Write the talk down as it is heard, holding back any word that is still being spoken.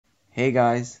Hey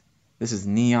guys, this is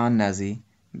Neon Nezzy,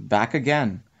 back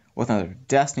again with another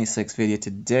Destiny 6 video.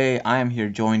 Today I am here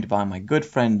joined by my good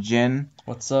friend Jin.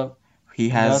 What's up? He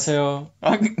has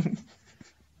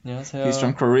안녕하세요. He's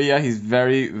from Korea. He's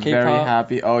very K-pop.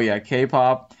 happy. Oh yeah,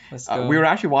 K-pop. Let's go. We were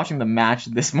actually watching the match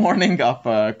this morning of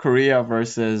Korea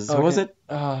versus who was it?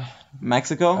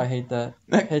 Mexico. I hate that.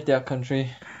 I hate that country.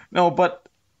 No, but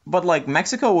like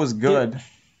Mexico was good,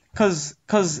 cause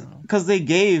they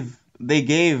gave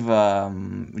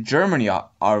Germany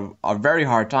a very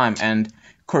hard time, and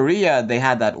Korea, they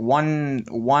had that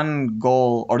one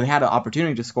goal, or they had an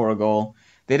opportunity to score a goal.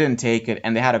 They didn't take it,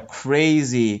 and they had a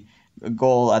crazy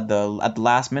goal at the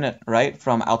last minute, right,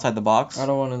 from outside the box. I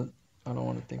don't want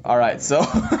to think. All right, so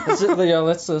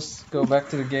let's just go back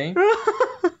to the game.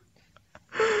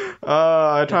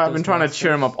 I've been trying to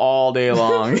cheer him up all day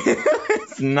long.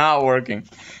 It's not working.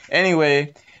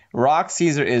 Anyway, Rock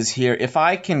Caesar is here. If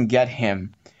I can get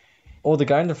him. Oh, the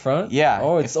guy in the front? Yeah.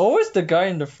 Oh, it's always the guy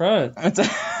in the front.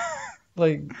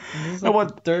 Like, this is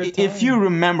like the third time. If you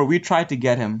remember, we tried to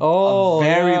get him a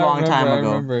very long time ago. I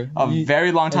remember.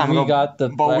 Very long time ago. We got the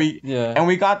but we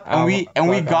got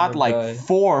like guy.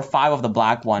 4 or 5 of the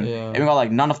black one, and we got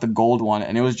like none of the gold one,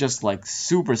 and it was just like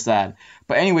super sad.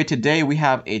 But anyway, today we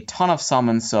have a ton of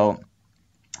summons, so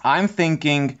I'm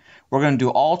thinking we're gonna do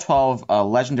all 12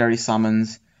 legendary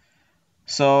summons.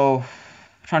 So I'm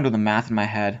trying to do the math in my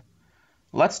head.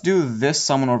 Let's do this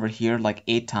summon over here like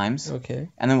 8 times. Okay.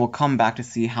 And then we'll come back to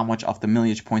see how much of the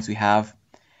millage points we have.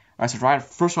 Alright, so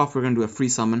first off, we're going to do a free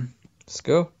summon. Let's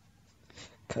go.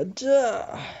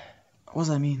 Kaja. What does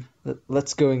that mean?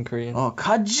 Let's go in Korean. Oh,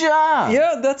 Kaja!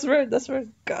 Yeah, that's right.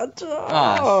 Kaja.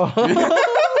 Oh.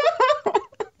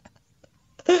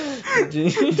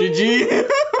 GG.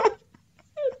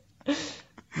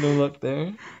 No luck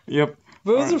there. Yep.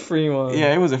 But it was a free one.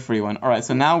 Yeah, it was a free one. Alright,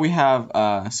 so now we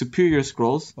have Superior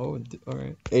Scrolls. Oh,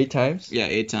 alright. 8 times? Yeah,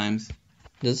 8 times.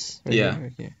 This? Right yeah. Here?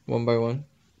 Okay. 1 by 1.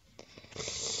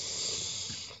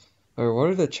 Alright, what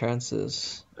are the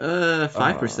chances?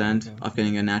 5% of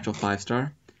getting a natural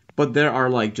 5-star. But there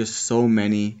are like just so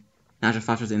many natural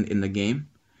 5-stars in the game.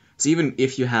 So even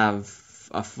if you have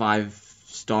a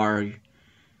 5-star,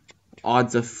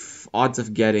 odds of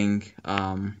getting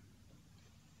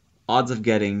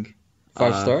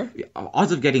 5-star?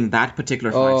 Odds of getting that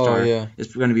particular 5-star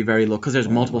is going to be very low because there's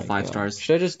multiple 5-stars.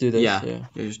 Should I just do this? Yeah,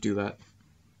 just do that.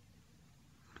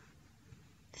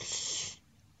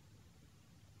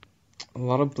 A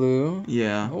lot of blue.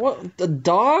 Yeah. What? The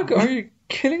dog? Are you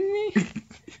kidding me?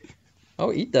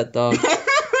 I'll eat that dog.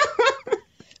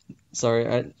 Sorry,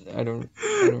 I don't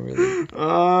really. It's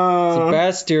a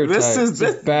bad stereotype. It's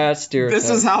a bad stereotype. This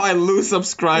is how I lose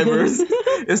subscribers.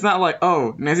 It's not like,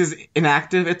 oh, Nezzy's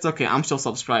inactive. It's okay. I'm still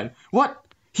subscribed. What?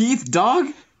 He eats dog?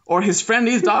 Or his friend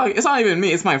eats dog? It's not even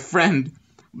me. It's my friend.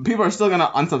 People are still gonna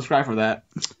unsubscribe for that.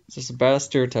 It's just a bad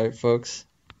stereotype, folks.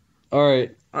 All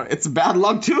right. It's bad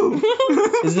luck too.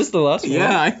 Is this the last one?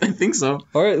 Yeah, I think so.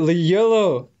 All right,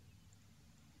 yellow.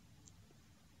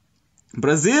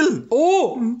 Brazil.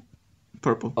 Oh.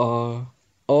 Purple.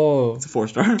 Oh. It's a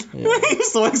 4-star. Yeah.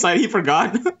 He's so excited he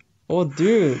forgot. Oh,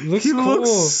 dude, looks he cool. Looks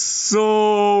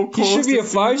so cool. He should be a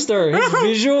 5-star. His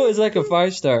visual is like a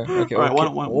 5-star. Okay. All right,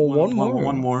 okay.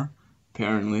 One more.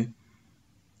 Apparently,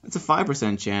 it's a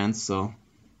 5% chance. So.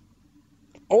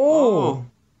 Oh.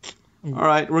 All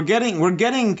right, we're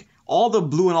getting all the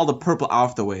blue and all the purple out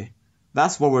of the way.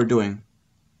 That's what we're doing.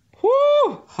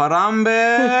 Woo!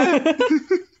 Harambe.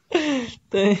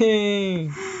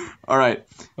 Dang. All right.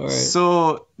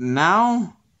 So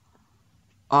now,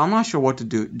 I'm not sure what to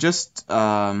do. Just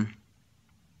here,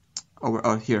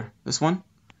 this one.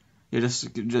 You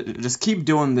just keep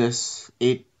doing this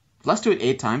 8. Let's do it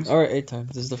 8 times. All right, 8 times.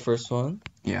 This is the first one.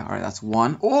 Yeah. All right, that's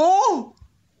 1. Oh.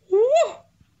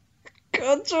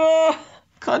 Kaja.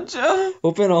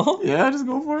 Open all. Yeah, just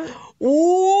go for it.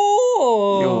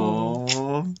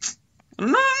 Oh.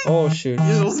 No. Oh shoot.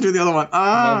 You're supposed to do the other one.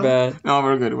 My bad. No,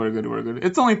 we're good.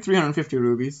 It's only 350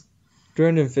 rubies.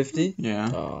 350?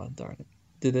 Yeah. Oh, darn it.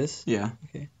 Do this? Yeah.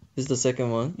 Okay. This is the second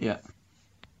one? Yeah.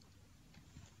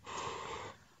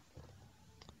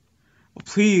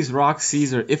 Please, Rock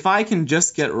Caesar. If I can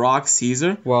just get Rock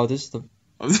Caesar. Wow, this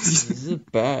is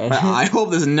bad. I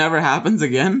hope this never happens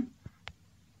again.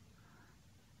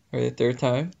 Alright, 3rd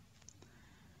time.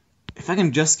 If I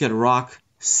can just get Rock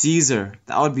Caesar,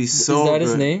 that would be so good. Is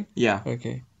that his name? Yeah.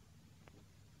 Okay.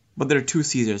 But there are 2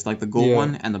 Caesars, like the gold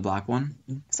one and the black one.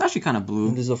 It's actually kind of blue.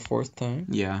 And this is the 4th time?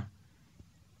 Yeah.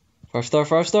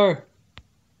 5-star.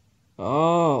 Oh,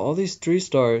 all these 3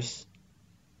 stars.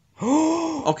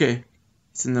 Okay.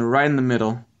 It's right in the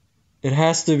middle. It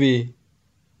has to be.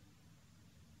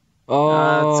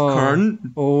 That's Oh. current.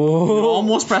 Oh. You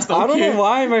almost pressed OK. I don't know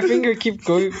why my finger keep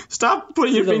going. Stop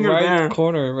putting your the finger right there.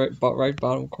 Corner, right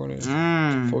bottom corner.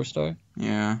 4-star.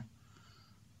 Yeah.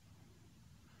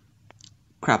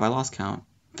 Crap, I lost count.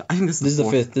 I think This is the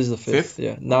fifth. This is the fifth.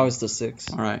 Yeah. Now it's the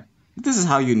 6th. All right. This is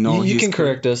how you know you can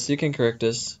correct us. You can correct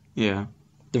us. Yeah.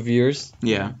 The viewers.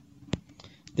 Yeah.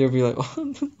 They'll be like,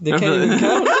 oh, they can't even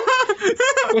count.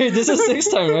 Wait, this is the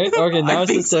 6th time, right? Okay, now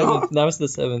it's the 7th. Now it's the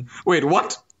 7th. Wait,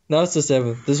 what? Now it's the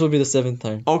 7th. This will be the 7th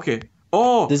time. Okay.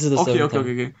 Oh. This is the 7th time.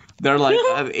 Okay. They're like,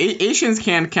 Asians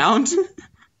can't count.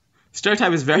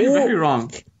 Stereotype is very, very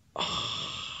wrong.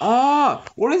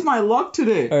 What is my luck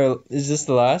today? Alright, is this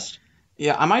the last?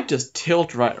 Yeah, I might just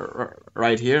tilt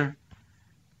right here.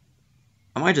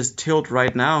 I might just tilt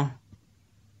right now.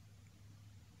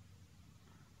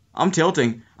 I'm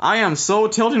tilting. I am so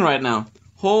tilting right now.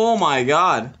 Oh my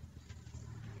god.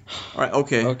 Alright,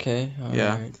 okay. Okay.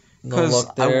 Yeah. Right. Because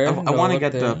I want to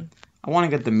get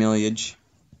the millage.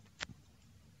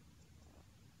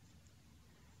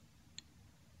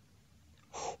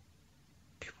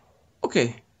 Okay.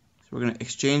 So we're gonna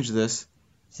exchange this.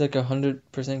 It's like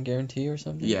 100% guarantee or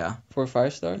something? Yeah. For a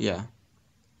 5-star? Yeah.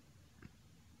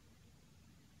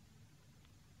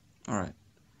 Alright.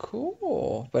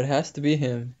 Cool. But it has to be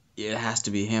him. Yeah, it has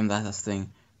to be him. That's the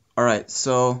thing. Alright,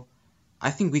 so I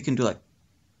think we can do like...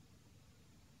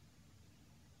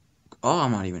 Oh,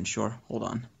 I'm not even sure. Hold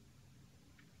on.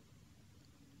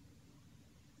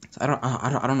 So I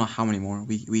don't know how many more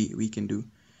we can do.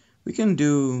 We can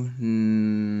do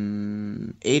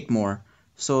 8 more.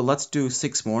 So let's do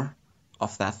 6 more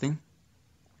of that thing.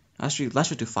 Actually, let's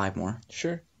just do 5 more.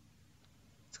 Sure.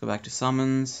 Let's go back to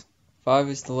summons. 5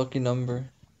 is the lucky number.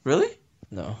 Really?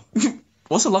 No.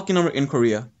 What's the lucky number in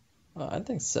Korea? I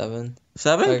think 7.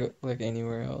 7? Like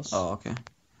anywhere else. Oh, okay.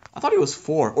 I thought it was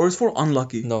 4. Or is 4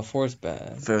 unlucky? No, 4 is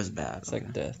bad. 4 is bad. It's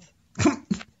like death.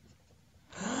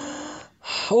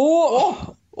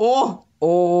 Oh!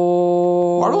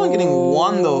 Why are we only getting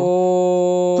 1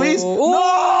 though? Please!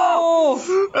 No!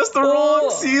 That's the wrong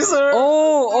Caesar!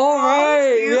 Oh,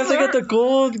 alright! We have to get the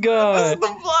gold guy! That's the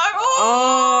black!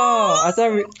 I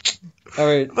thought we...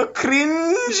 Alright. The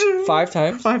cringe! 5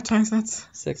 times? 5 times, that's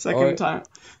 6. Second time.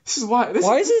 This is why...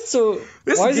 Why is it so...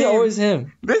 Why is it always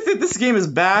him? This game is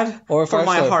bad or for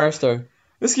my heart. 5-star.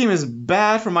 This game is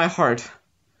bad for my heart.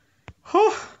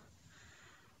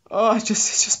 It's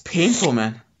just painful,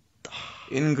 man.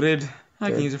 Ingrid.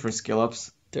 I can use it for skill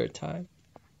ups. 3rd time.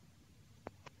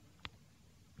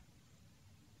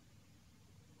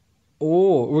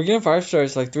 Oh, we're getting 5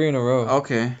 stars like 3 in a row.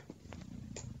 Okay.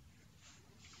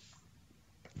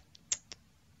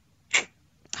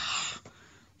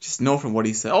 Just know from what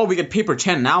he said. Oh, we get paper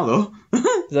 10 now, though.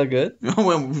 Is that good?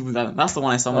 That's the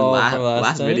one I summoned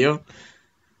last video.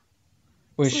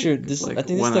 Wait, shoot. Is this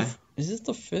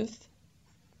the 5th?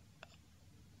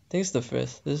 I think it's the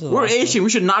 5th. This is We're Asian. We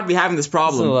should not be having this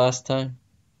problem. This is the last time.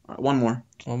 All right, 1 more.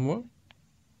 1 more?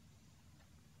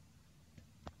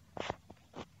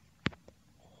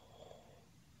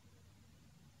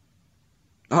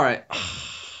 All right.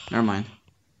 Never mind.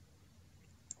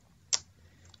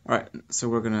 All right. So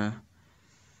we're gonna.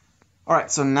 All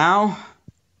right. So now,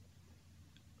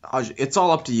 it's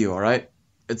all up to you. All right.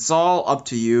 It's all up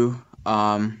to you.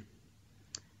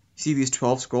 See these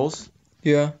 12 scrolls?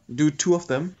 Yeah. Do 2 of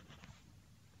them.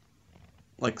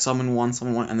 Like summon one,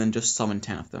 and then just summon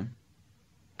 10 of them.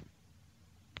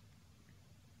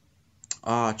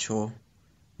 Cho.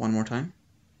 1 more time.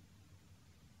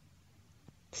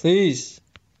 Please.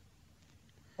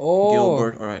 Oh.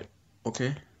 Gilbert, alright.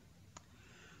 Okay.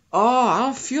 I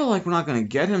don't feel like we're not gonna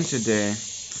get him today.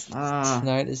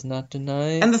 Tonight is not the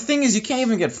night. And the thing is, you can't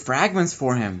even get fragments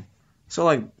for him.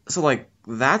 So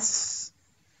that's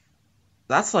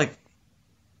like...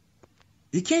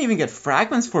 You can't even get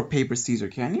fragments for Paper Caesar,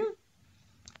 can you?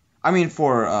 I mean,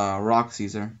 for Rock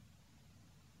Caesar.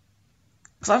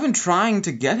 Because I've been trying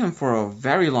to get him for a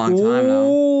very long time now.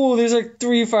 Oh, there's like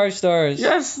 3 5-stars.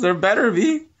 Yes, there better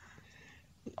be.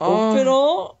 Open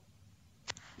all.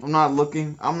 I'm not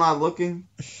looking.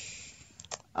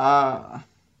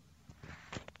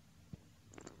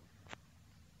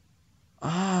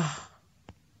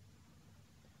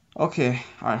 Okay.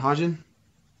 Alright, Hajin.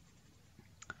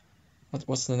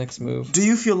 What's the next move? Do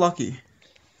you feel lucky?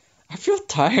 I feel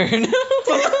tired.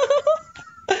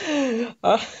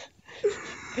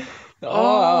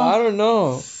 I don't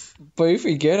know. But if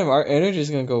we get him, our energy is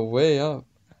going to go way up.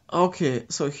 Okay,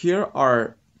 so here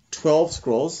are 12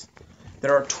 scrolls.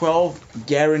 There are 12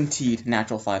 guaranteed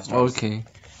natural 5-stars. Okay.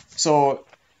 So,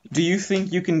 do you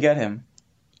think you can get him?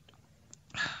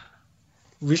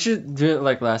 We should do it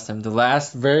like last time. The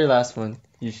very last one.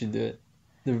 You should do it.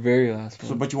 The very last one.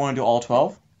 So, but you want to do all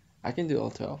 12? I can do all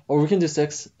 12. Or we can do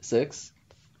 6.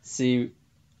 See.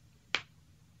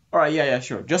 Alright, yeah,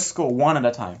 sure. Just go one at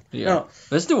a time. Yeah. No.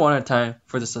 Let's do one at a time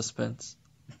for the suspense.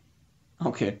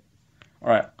 Okay.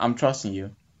 Alright, I'm trusting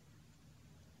you.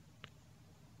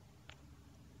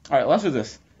 Alright, let's do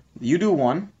this. You do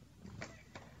one.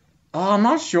 Oh, I'm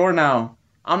not sure now.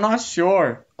 I'm not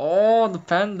sure. Oh, the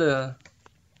panda.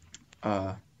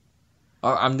 Oh,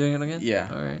 I'm doing it again? Yeah.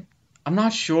 Alright. I'm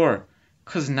not sure.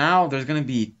 Because now there's going to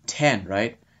be 10,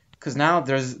 right? Because now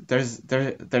there's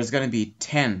going to be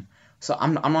 10. So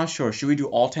I'm not sure. Should we do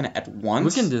all 10 at once?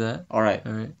 We can do that. Alright.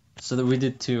 So that we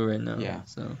did 2 right now. Yeah.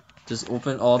 So just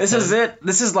open all 10. This is it.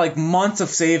 This is like months of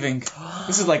saving.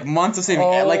 This is like months of saving.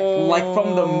 Oh. Like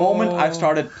from the moment I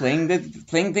started playing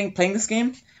this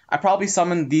game, I probably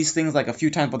summoned these things like a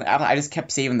few times, but I just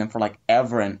kept saving them for like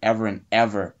ever and ever and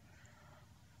ever.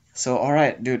 So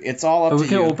alright, dude, it's all up to you. But we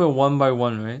can open one by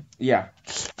one, right? Yeah.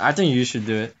 I think you should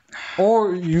do it.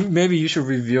 Or maybe you should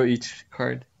reveal each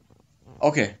card.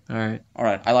 Okay. Alright.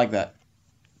 I like that.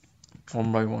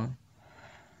 One by one.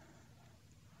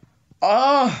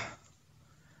 Oh!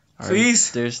 Please.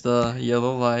 Right, there's the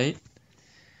yellow light.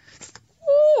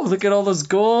 Oh, look at all those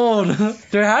gold.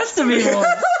 There has to be one.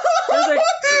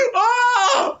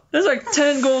 There's like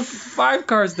 10 gold 5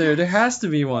 cards there. There has to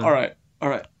be one. Alright.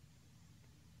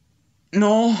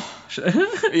 No.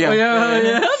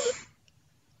 Yeah.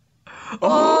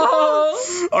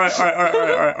 Oh.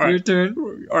 Alright. Your turn.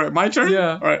 Alright, my turn?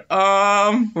 Yeah. Alright.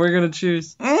 We're gonna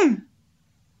choose. No!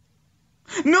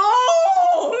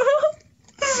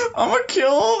 I'm gonna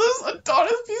kill this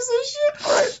Adonis piece of shit.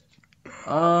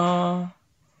 Alright.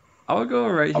 I would go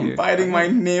right here. I'm biting my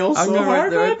nails so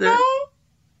hard right there. now.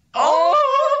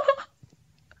 Oh!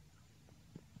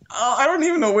 I don't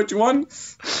even know which one.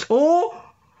 Oh!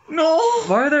 No!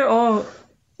 Why are there all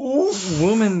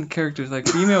woman characters, like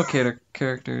female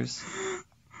characters?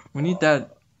 We need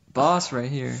that boss right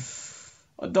here.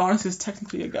 Adonis is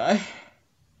technically a guy.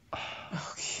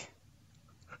 Okay.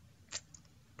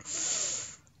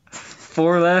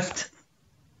 4 left.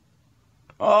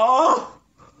 Oh!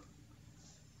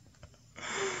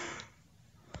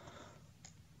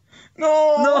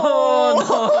 No!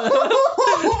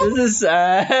 This is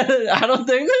sad. I don't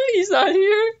think he's not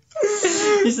here.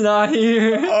 He's not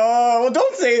here. Oh, well,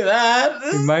 don't say that.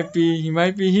 He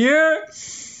might be here.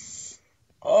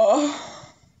 Oh.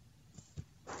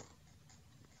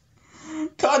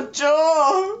 Katja,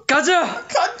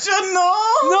 no!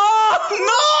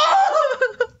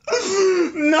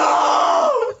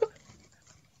 No!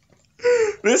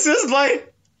 This is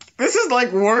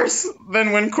like worse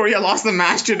than when Korea lost the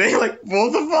match today, like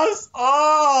both of us.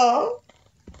 Oh!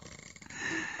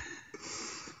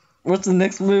 What's the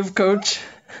next move, coach?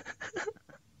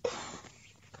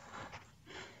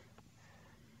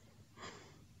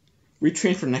 We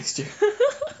train for next year.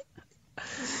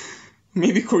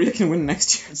 Maybe Korea can win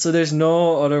next year. So there's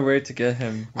no other way to get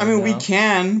him. I mean, we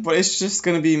can, but it's just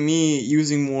gonna be me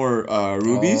using more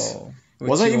rubies.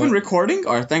 Was I even recording?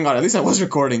 Oh, thank God, at least I was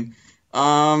recording.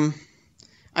 I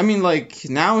mean, like,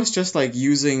 now it's just, like,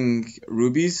 using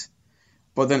rubies,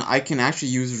 but then I can actually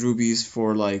use rubies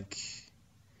for, like,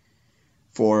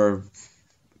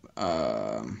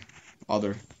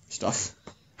 other stuff.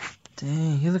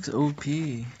 Dang, he looks OP.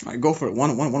 Alright, go for it.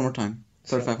 One more time.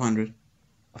 3,500.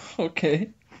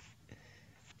 Okay.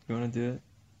 You wanna do it?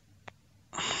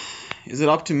 Is it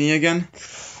up to me again?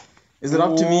 Is it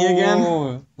up to me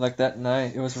again? Like that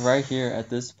night. It was right here at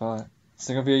this spot. It's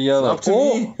gonna be a yellow. Is it up to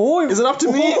me? Is it up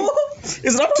to me?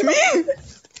 Is it up to me?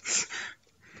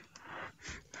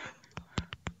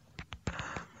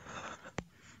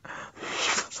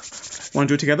 Want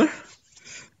to do it together?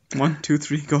 1, 2,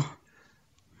 3, go.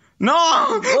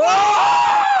 No!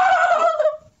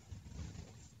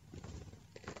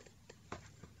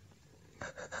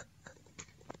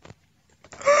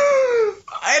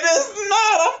 It is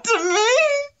not up to me!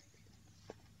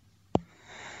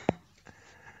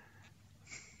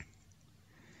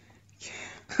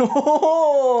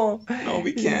 No,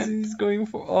 we can't. He's going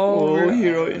for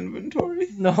hero inventory.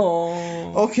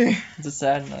 No. Okay. It's a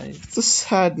sad night. It's a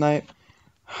sad night.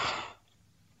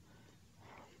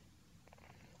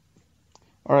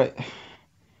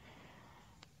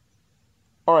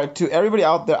 Alright, to everybody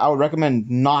out there, I would recommend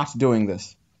not doing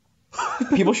this.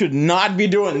 People should not be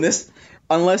doing this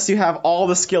unless you have all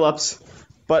the skill ups.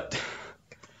 But,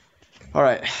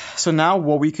 alright, so now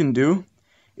what we can do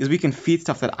is we can feed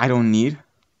stuff that I don't need.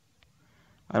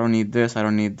 I don't need this, I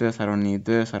don't need this, I don't need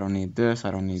this, I don't need this,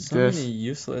 I don't need this. So many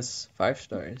useless 5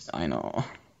 stars. I know.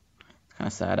 Kind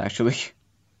of sad, actually.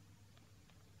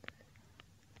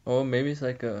 Oh, maybe it's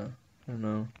like a, I don't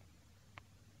know,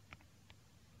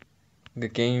 the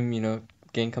game,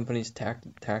 game company's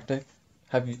tactic.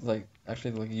 Have you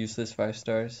actually used this 5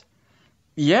 stars?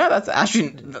 Yeah, that's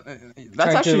actually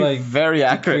very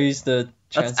accurate. Decrease the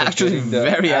chance that's actually of getting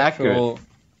very the accurate.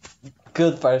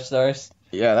 Good 5 stars.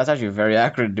 Yeah, that's actually very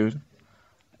accurate, dude.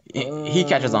 He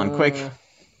catches on quick.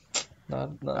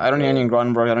 Not I don't need any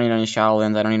Grunberg, I don't need any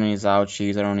Shaolins, I don't need any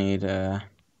Zhao-Chis, I don't need... Alright,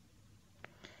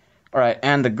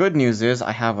 and the good news is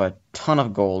I have a ton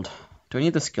of gold. Do I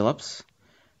need the skill ups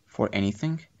for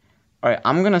anything? Alright,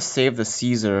 I'm gonna save the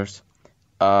Caesars.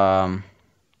 I'm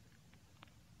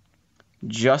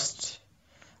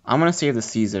gonna save the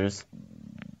Caesars.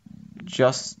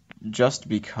 Just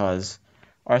because.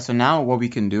 Alright, so now what we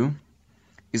can do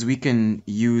is we can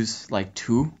use like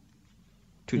 2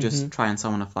 to just try and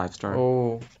summon a 5-star.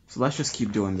 Oh. So let's just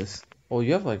keep doing this. Oh,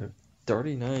 you have like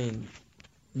 39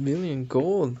 million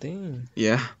gold, dang.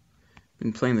 Yeah.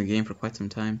 Been playing the game for quite some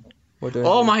time.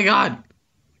 Oh my god!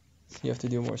 You have to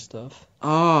do more stuff.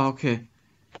 Oh, okay.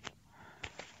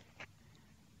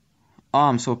 Oh,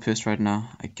 I'm so pissed right now.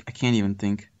 I can't even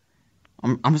think.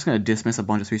 I'm just gonna dismiss a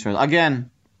bunch of 3-stars.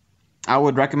 Again, I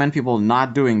would recommend people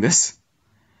not doing this.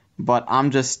 But I'm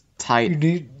just tight. You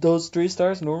need those 3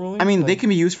 stars normally? I mean, they can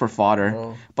be used for fodder.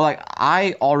 Oh. But like,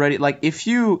 I already, like, if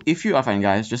you are fine,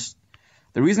 guys, just,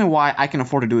 the reason why I can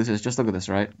afford to do this is, just look at this,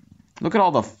 right? Look at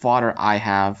all the fodder I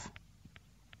have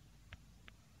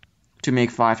to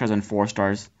make 5 stars and 4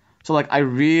 stars. So like, I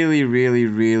really, really,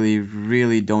 really,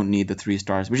 really don't need the 3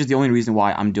 stars, which is the only reason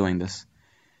why I'm doing this.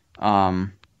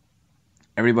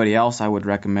 Everybody else, I would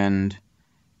recommend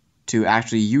to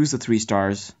actually use the 3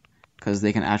 stars, because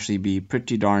they can actually be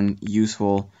pretty darn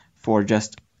useful for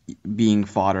just being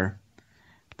fodder.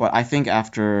 But I think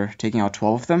after taking out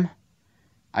 12 of them,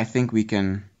 I think we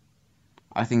can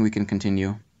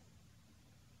continue.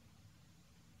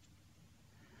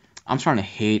 I'm starting to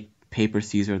hate Paper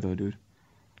Caesar though, dude.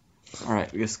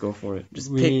 Alright, let's go for it.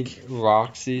 Just pick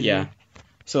Rock Caesar. Yeah.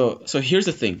 So here's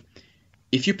the thing.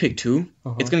 If you pick 2,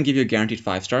 it's gonna give you a guaranteed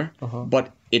 5-star,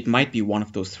 but it might be one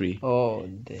of those 3. Oh,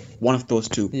 dang. One of those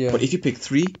 2. Yeah. But if you pick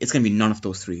 3, it's gonna be none of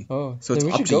those 3. Oh, so it's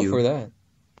we up should to go you. for that.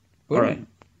 All right.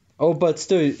 Oh, but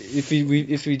still, if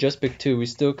we just pick 2, we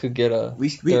still could get a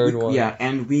third one. Yeah,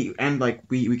 and we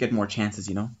get more chances,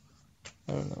 you know.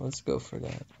 I don't know. Let's go for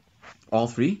that. All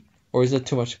 3? Or is that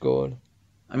too much gold?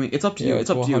 I mean, it's up to you. It's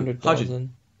up to you. Hajit,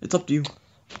 it's up to you.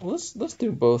 Well, let's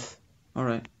do both. All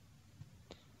right.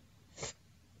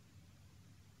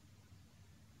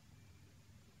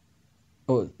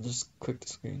 Oh, just click the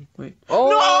screen. Wait. Oh!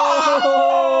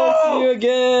 No! See you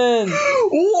again!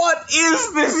 What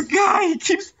is this guy? He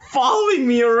keeps following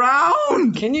me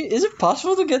around! Is it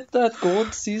possible to get that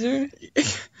gold Caesar?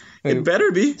 It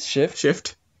better be.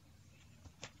 Shift.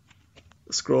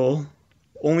 Scroll.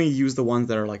 Only use the ones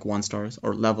that are like 1 stars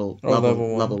or level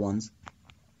ones.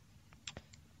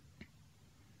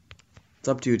 It's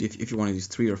up to you if you want to use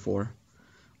 3 or 4.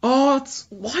 Oh,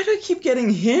 why do I keep getting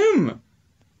him?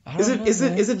 Is it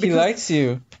because he likes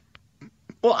you?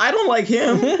 Well, I don't like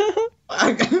him.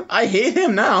 I hate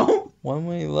him now. One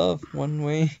way love, one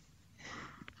way.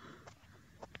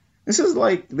 This is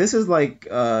like like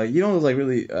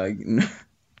really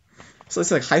so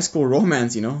it's like high school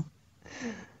romance, you know.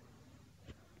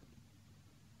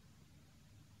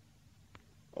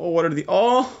 Oh, what are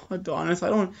Adonis? I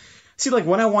don't see, like,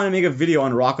 when I want to make a video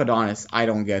on Rock Adonis, I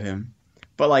don't get him.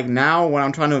 But like now when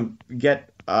I'm trying to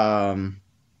get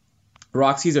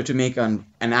Rock Caesar to make an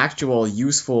actual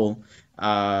useful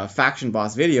faction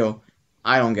boss video,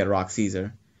 I don't get Rock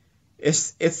Caesar.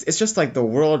 It's just like the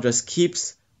world just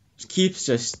keeps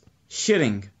just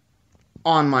shitting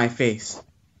on my face.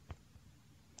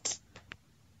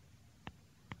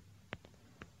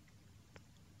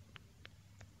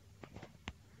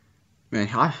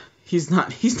 Man, he's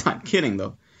not kidding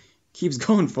though. Keeps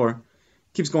going for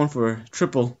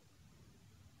triple.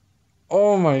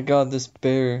 Oh my god, this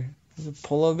bear. Is it a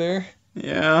polar bear?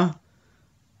 Yeah.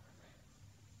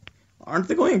 Aren't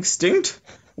they going extinct?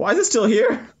 Why is it still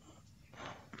here?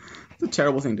 It's a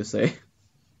terrible thing to say.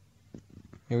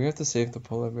 Yeah, we have to save the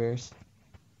polar bears.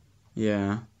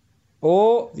 Yeah.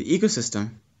 Oh! The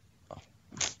ecosystem.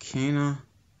 Kana.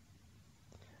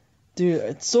 Dude,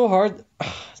 it's so hard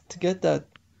to get that.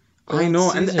 I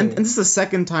know, and this is the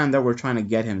second time that we're trying to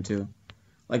get him too.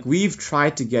 Like, we've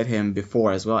tried to get him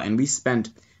before as well, and we spent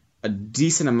a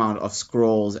decent amount of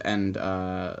scrolls and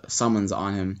summons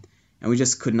on him, and we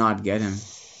just could not get him.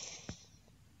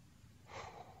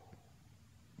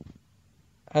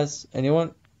 Has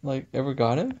anyone like ever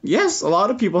got him? Yes, a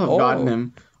lot of people have gotten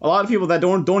him. A lot of people that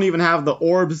don't even have the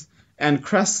orbs and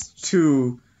crests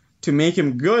to make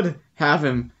him good have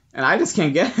him, and I just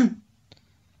can't get him.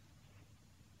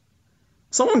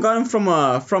 Someone got him from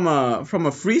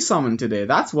a free summon today.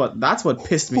 That's what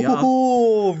pissed me off.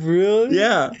 Oh, really?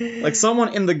 Yeah, like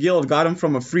someone in the guild got him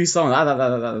from a free summon.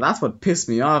 That's what pissed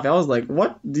me off. I was like,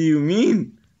 what do you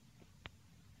mean?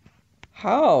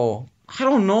 How? I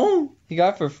don't know. He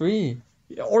got it for free.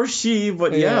 Or she,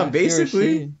 but yeah,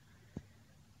 basically.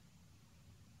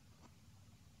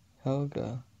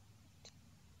 Helga.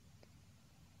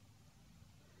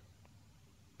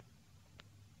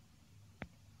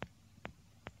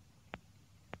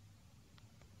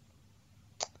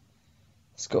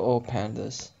 Let's go all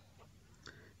pandas.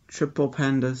 Triple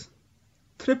pandas.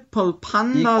 Triple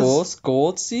pandas. Equals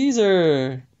gold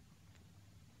Caesar.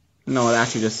 No,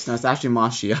 it's actually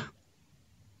Mashia.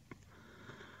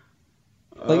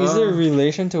 Like, is there a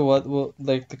relation to what will,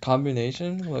 like, the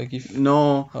combination? Like, if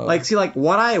no, like, see, like,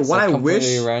 what I wish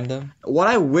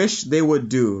they would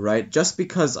do, right? Just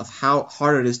because of how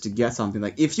hard it is to get something.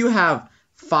 Like, if you have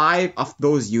 5 of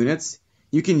those units,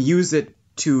 you can use it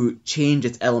to change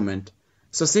its element.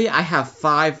 So, say I have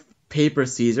 5 paper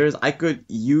Caesars, I could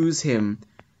use him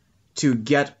to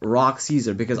get rock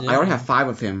Caesar because I already have 5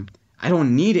 of him. I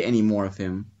don't need any more of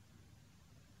him.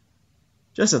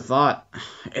 Just a thought.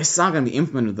 It's not gonna be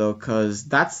implemented though, cause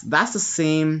that's the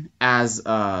same as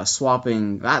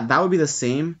swapping. That would be the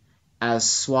same as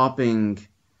swapping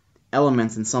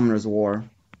elements in Summoner's War,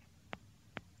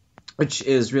 which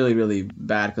is really really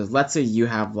bad. Cause let's say you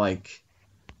have like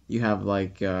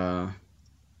let's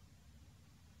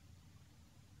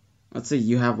say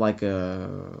you have like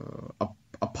a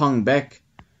Pung Beck,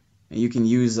 and you can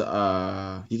use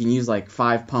like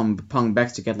 5 Pung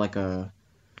Becks to get like a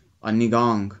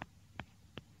Nigong.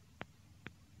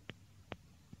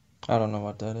 I don't know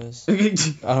what that is. I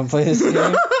don't play this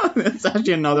game. It's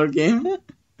actually another game.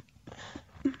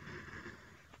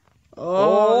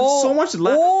 So much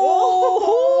left.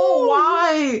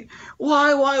 Why?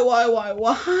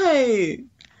 Why?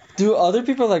 Do other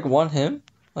people like want him?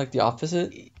 Like the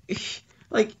opposite?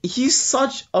 Like, he's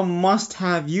such a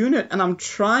must-have unit, and I'm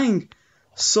trying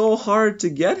so hard to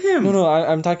get him. No,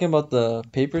 I'm talking about the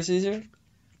paper Caesar.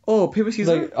 Oh, paper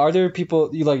Caesar? Like, are there people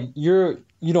you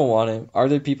don't want him? Are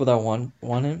there people that want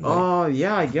him? Oh,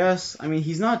 yeah, I guess. I mean,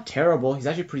 he's not terrible. He's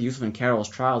actually pretty useful in Carol's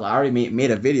Trials. I already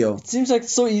made a video. It seems like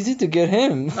it's so easy to get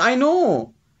him. I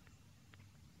know.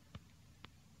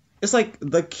 It's like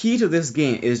the key to this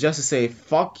game is just to say,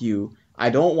 fuck you.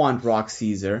 I don't want Rock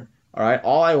Caesar. Alright,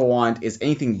 all I want is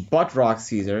anything but Rock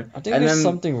Caesar. I think there's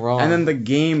something wrong. And then the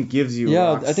game gives you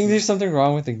Rock I think there's something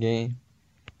wrong with the game.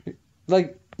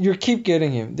 Like, you keep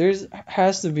getting him.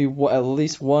 Has to be at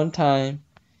least one time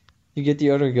you get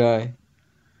the other guy.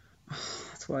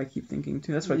 That's what I keep thinking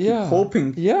too. That's what I keep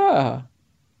hoping. Yeah.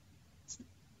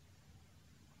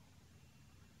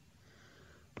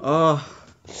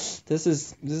 This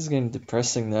is getting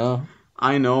depressing now.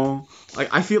 I know.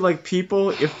 Like, I feel like people,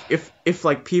 if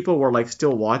like people were like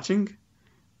still watching,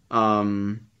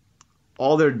 all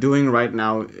they're doing right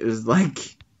now is like,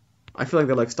 I feel like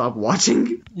they're like, stop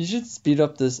watching. You should speed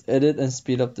up this edit and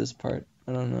speed up this part.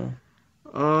 I don't know.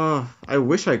 I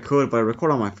wish I could, but I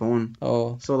record on my phone.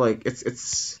 Oh. So like,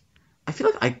 it's. I feel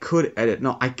like I could edit.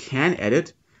 No, I can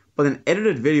edit, but then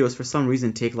edited videos for some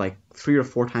reason take like 3 or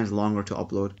 4 times longer to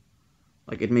upload.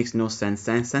 Like, it makes no sense.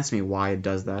 Sense to me why it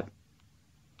does that.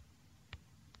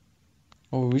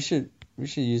 Oh, we should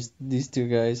use these 2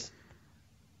 guys.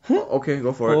 Okay,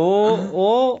 go for it.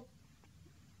 Oh.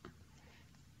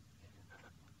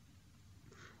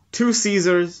 2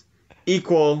 Caesars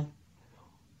equal.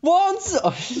 Once.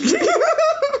 That's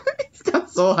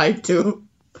so hyped too.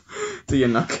 To your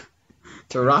knuck.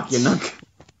 To rock your knuck.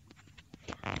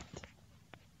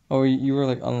 Oh, you were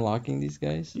like unlocking these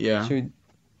guys? Yeah. Should we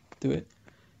do it?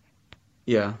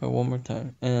 Yeah. One more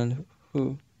time. And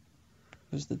who?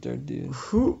 Who's the third dude?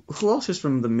 Who else is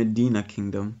from the Medina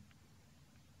Kingdom?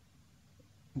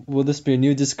 Will this be a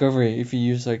new discovery if you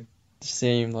use like the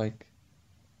same like?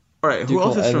 Alright, who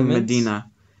else is from Medina?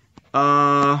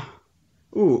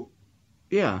 Ooh.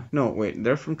 Yeah, no, wait,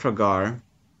 they're from Tragar.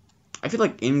 I feel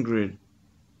like Ingrid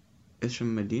is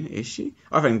from Medina, is she?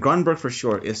 Our friend Grunberg for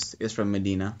sure is from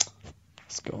Medina.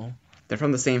 Let's go. They're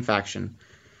from the same faction.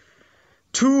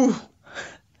 2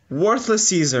 worthless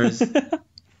Caesars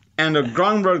and a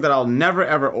Grunberg that I'll never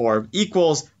ever orb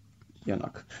equals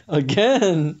Yanuk.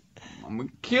 Again. I'm gonna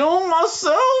kill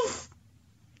myself.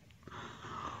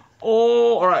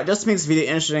 Oh, alright, just to make this video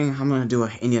interesting, I'm gonna do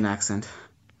an Indian accent.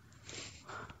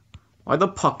 Why the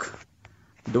puck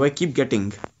do I keep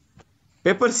getting?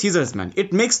 Paper, scissors, man.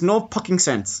 It makes no fucking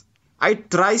sense. I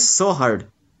try so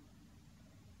hard.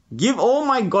 Give, oh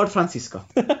my god, Francisca.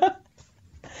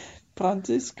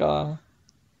 Francisca.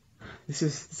 This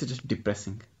is just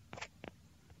depressing.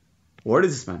 What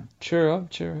is this, man? Cheer up,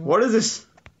 cheer up. What is this?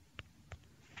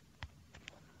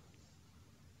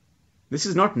 This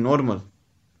is not normal.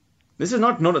 This is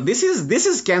not normal. This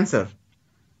is cancer.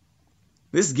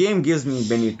 This game gives me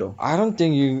Benito. I don't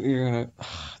think you're gonna.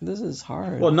 This is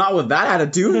hard. Well, not with that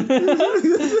attitude.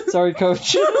 Sorry,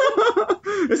 coach.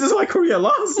 This is why Korea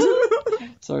lost.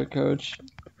 Sorry, coach.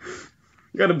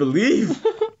 You gotta believe.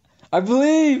 I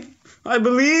believe. I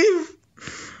believe.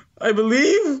 I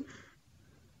believe.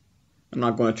 I'm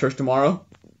not going to church tomorrow.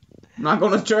 I'm not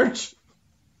going to church.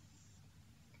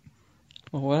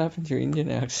 Well, what happened to your Indian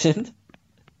accent?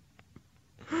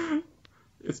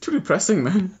 It's too depressing,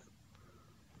 man.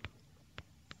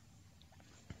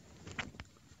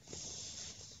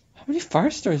 How many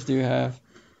 5 stars do you have?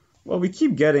 Well, we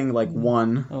keep getting like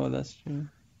 1. Oh, that's true.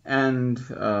 And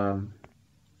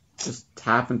just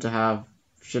happen to have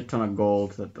shit ton of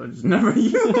gold that I just never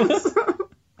use.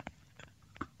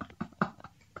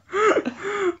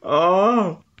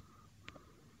 Oh.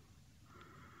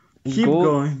 Keep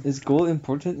going. Is gold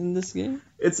important in this game?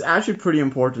 It's actually pretty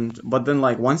important, but then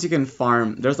like once you can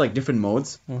farm, there's like different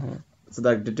modes. So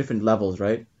like the different levels,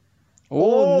 right?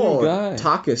 Oh, new guy.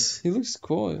 Takis. He looks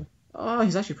cool. Oh,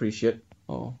 he's actually pretty shit.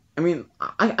 Oh. I mean,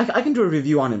 I can do a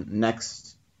review on him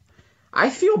next. I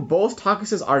feel both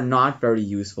Takises are not very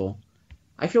useful.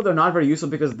 I feel they're not very useful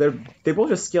because they both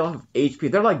just scale off HP.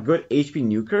 They're like good HP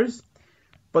nukers,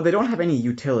 but they don't have any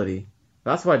utility.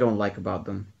 That's what I don't like about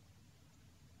them.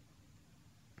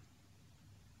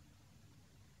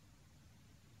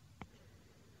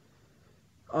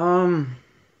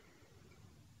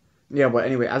 Yeah, but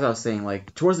anyway, as I was saying,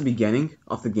 like towards the beginning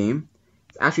of the game,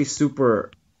 it's actually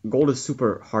gold is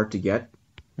super hard to get.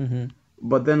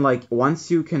 But then like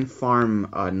once you can farm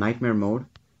nightmare mode,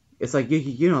 it's like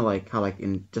you know like how like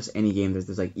in just any game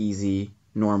there's like easy,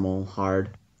 normal,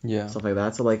 hard, stuff like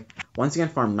that. So like once you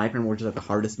can farm nightmare mode, which is like the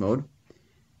hardest mode,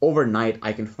 overnight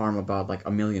I can farm about like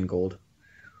 1 million gold.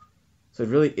 So it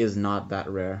really is not that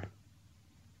rare.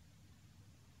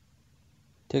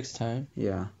 Takes time.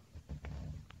 Yeah.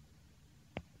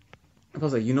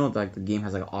 Plus, like, you know, like the game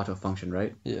has like auto function,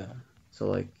 right? Yeah. So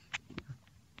like,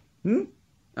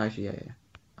 actually, yeah.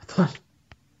 I thought.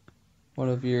 One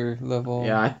of your level.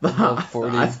 Yeah, I thought.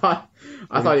 40. I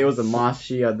thought it was a Moss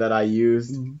Shia that I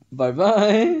used. Bye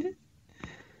bye.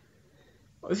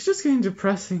 It's just getting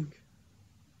depressing.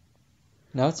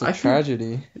 Now it's a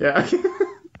tragedy. Yeah.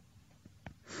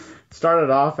 Started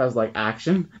off as like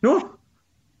action. No,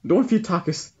 don't feed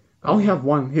Takis. I only have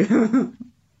 1.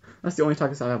 That's the only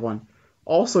Takis I have 1.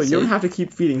 Also, you don't have to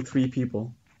keep feeding 3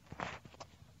 people.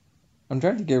 I'm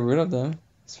trying to get rid of them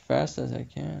as fast as I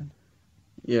can.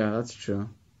 Yeah, that's true.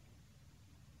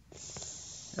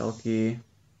 Elky.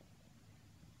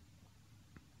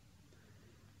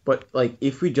 But, like,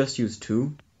 if we just use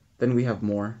 2, then we have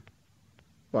more.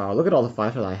 Wow, look at all the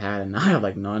 5 stars I had, and now I have,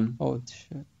 like, none. Oh,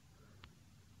 shit.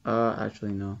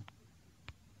 Actually, no.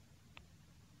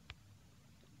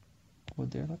 Oh,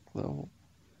 they're, like, level...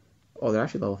 Oh, they're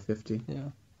actually level 50. Yeah.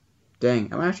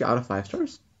 Dang, am I actually out of 5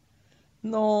 stars?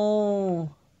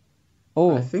 No.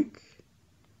 Oh. I think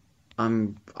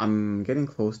I'm getting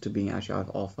close to being actually out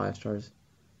of all 5 stars.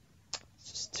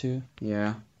 Just 2.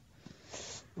 Yeah.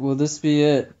 Will this be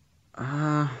it?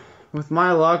 With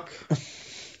my luck,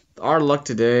 our luck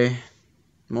today,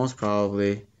 most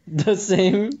probably. The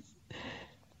same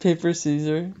paper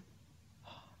Caesar.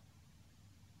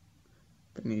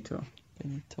 Benito.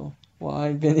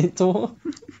 Why Benito?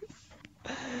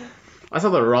 I saw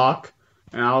the rock,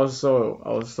 and I was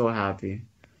so happy.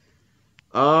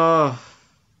 Yeah,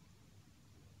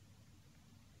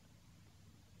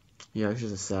 it's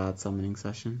just a sad summoning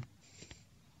session.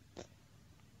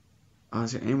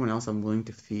 Is there anyone else I'm willing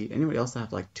to feed? Anybody else that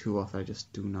have like 2 off that I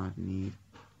just do not need?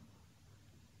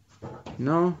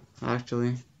 No,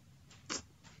 actually.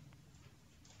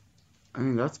 I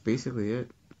mean, that's basically it.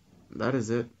 That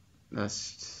is it.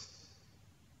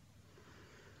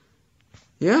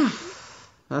 Yeah,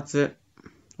 that's it.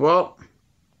 Well,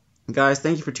 guys,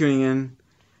 thank you for tuning in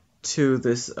to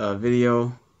this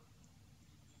video.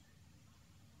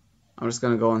 I'm just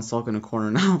gonna go and sulk in a corner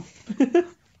now.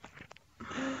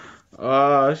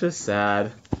 It's just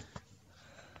sad.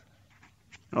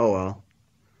 Oh well.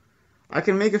 I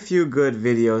can make a few good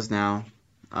videos now,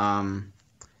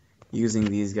 using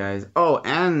these guys. Oh,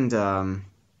 and a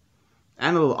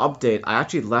little update. I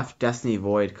actually left Destiny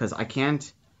Void because I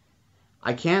can't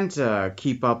I can't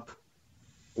keep up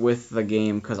with the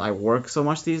game because I work so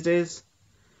much these days.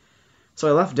 So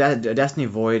I left Destiny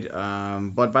Void,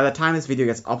 but by the time this video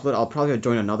gets uploaded, I'll probably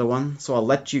join another one. So I'll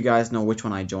let you guys know which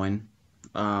one I join.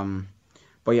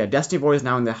 But yeah, Destiny Void is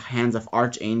now in the hands of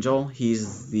Archangel.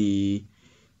 He's the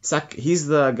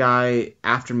guy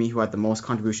after me who had the most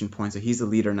contribution points, so he's the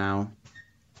leader now.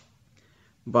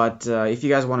 But if you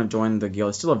guys want to join the guild,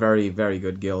 it's still a very, very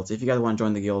good guild. So if you guys want to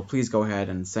join the guild, please go ahead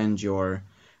and send your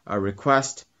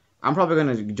request. I'm probably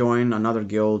going to join another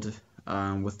guild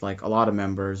with like a lot of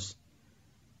members.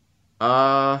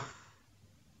 I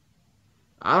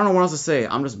don't know what else to say.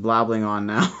 I'm just blabbling on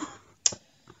now.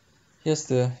 He has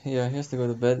to go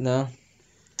to bed now.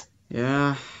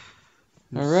 Yeah.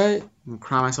 Alright. I'm gonna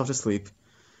cry myself to sleep.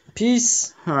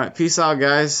 Peace. Alright, peace out,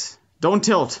 guys. Don't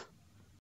tilt.